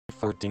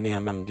8:14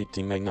 a.m.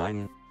 MDT May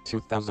 9,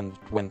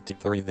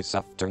 2023 this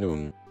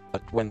afternoon. A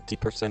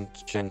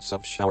 20% chance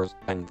of showers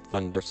and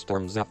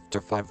thunderstorms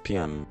after 5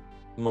 p.m.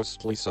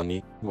 Mostly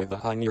sunny, with a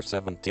high near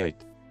 78.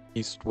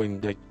 East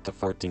wind 8 to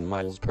 14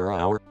 miles per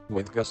hour,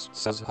 with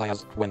gusts as high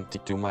as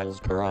 22 miles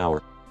per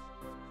hour.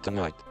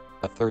 Tonight,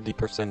 a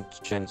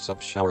 30% chance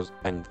of showers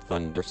and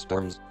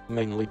thunderstorms,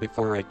 mainly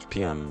before 8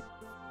 p.m.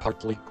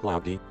 Partly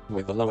cloudy,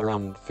 with a low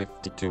around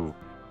 52.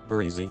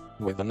 Breezy,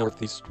 with a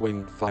northeast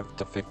wind 5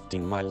 to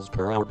 15 miles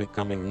per hour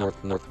becoming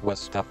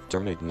north-northwest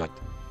after midnight.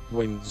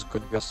 Winds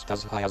could gust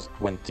as high as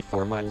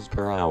 24 miles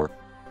per hour.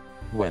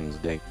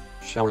 Wednesday,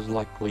 showers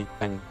likely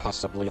and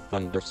possibly a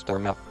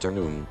thunderstorm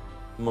afternoon.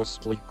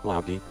 Mostly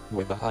cloudy,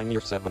 with a high near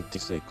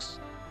 76.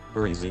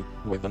 Breezy,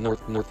 with a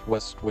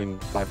north-northwest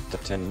wind 5 to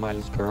 10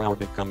 miles per hour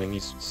becoming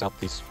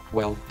east-southeast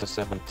 12 to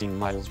 17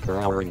 miles per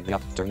hour in the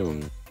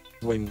afternoon.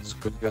 Winds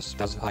could gust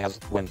as high as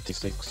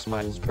 26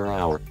 miles per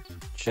hour.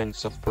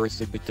 Chance of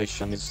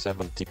precipitation is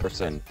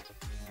 70%.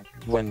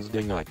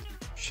 Wednesday night,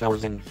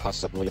 showers and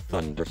possibly a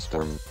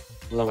thunderstorm.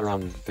 Low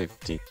around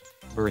 50.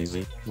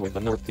 Breezy, with a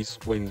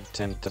northeast wind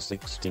 10 to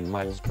 16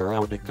 miles per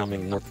hour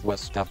becoming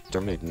northwest after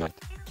midnight.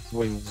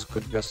 Winds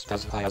could gust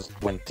as high as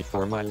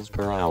 24 miles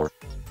per hour.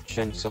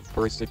 Chance of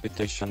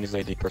precipitation is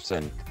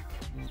 80%.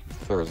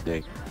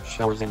 Thursday,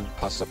 showers and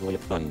possibly a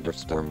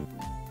thunderstorm.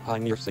 High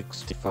near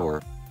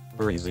 64.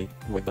 Breezy,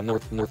 with a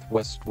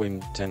north-northwest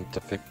wind 10 to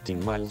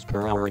 15 miles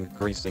per hour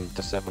increasing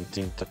to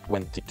 17 to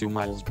 22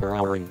 miles per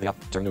hour in the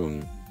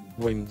afternoon.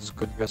 Winds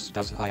could gust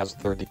as high as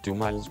 32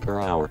 miles per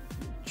hour.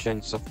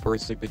 Chance of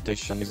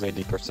precipitation is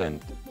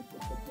 80%.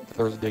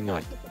 Thursday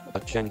night, a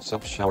chance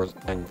of showers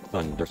and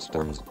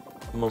thunderstorms.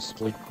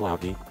 Mostly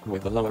cloudy,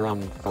 with a low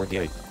around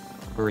 48.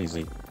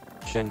 Breezy.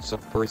 Chance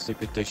of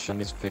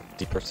precipitation is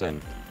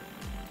 50%.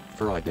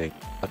 Friday,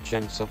 a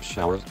chance of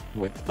showers,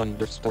 with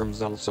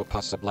thunderstorms also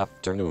possible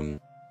afternoon.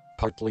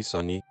 Partly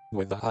sunny,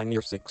 with a high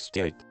near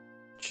 68.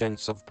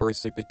 Chance of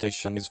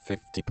precipitation is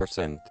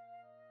 50%.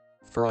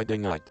 Friday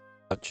night,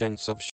 a chance of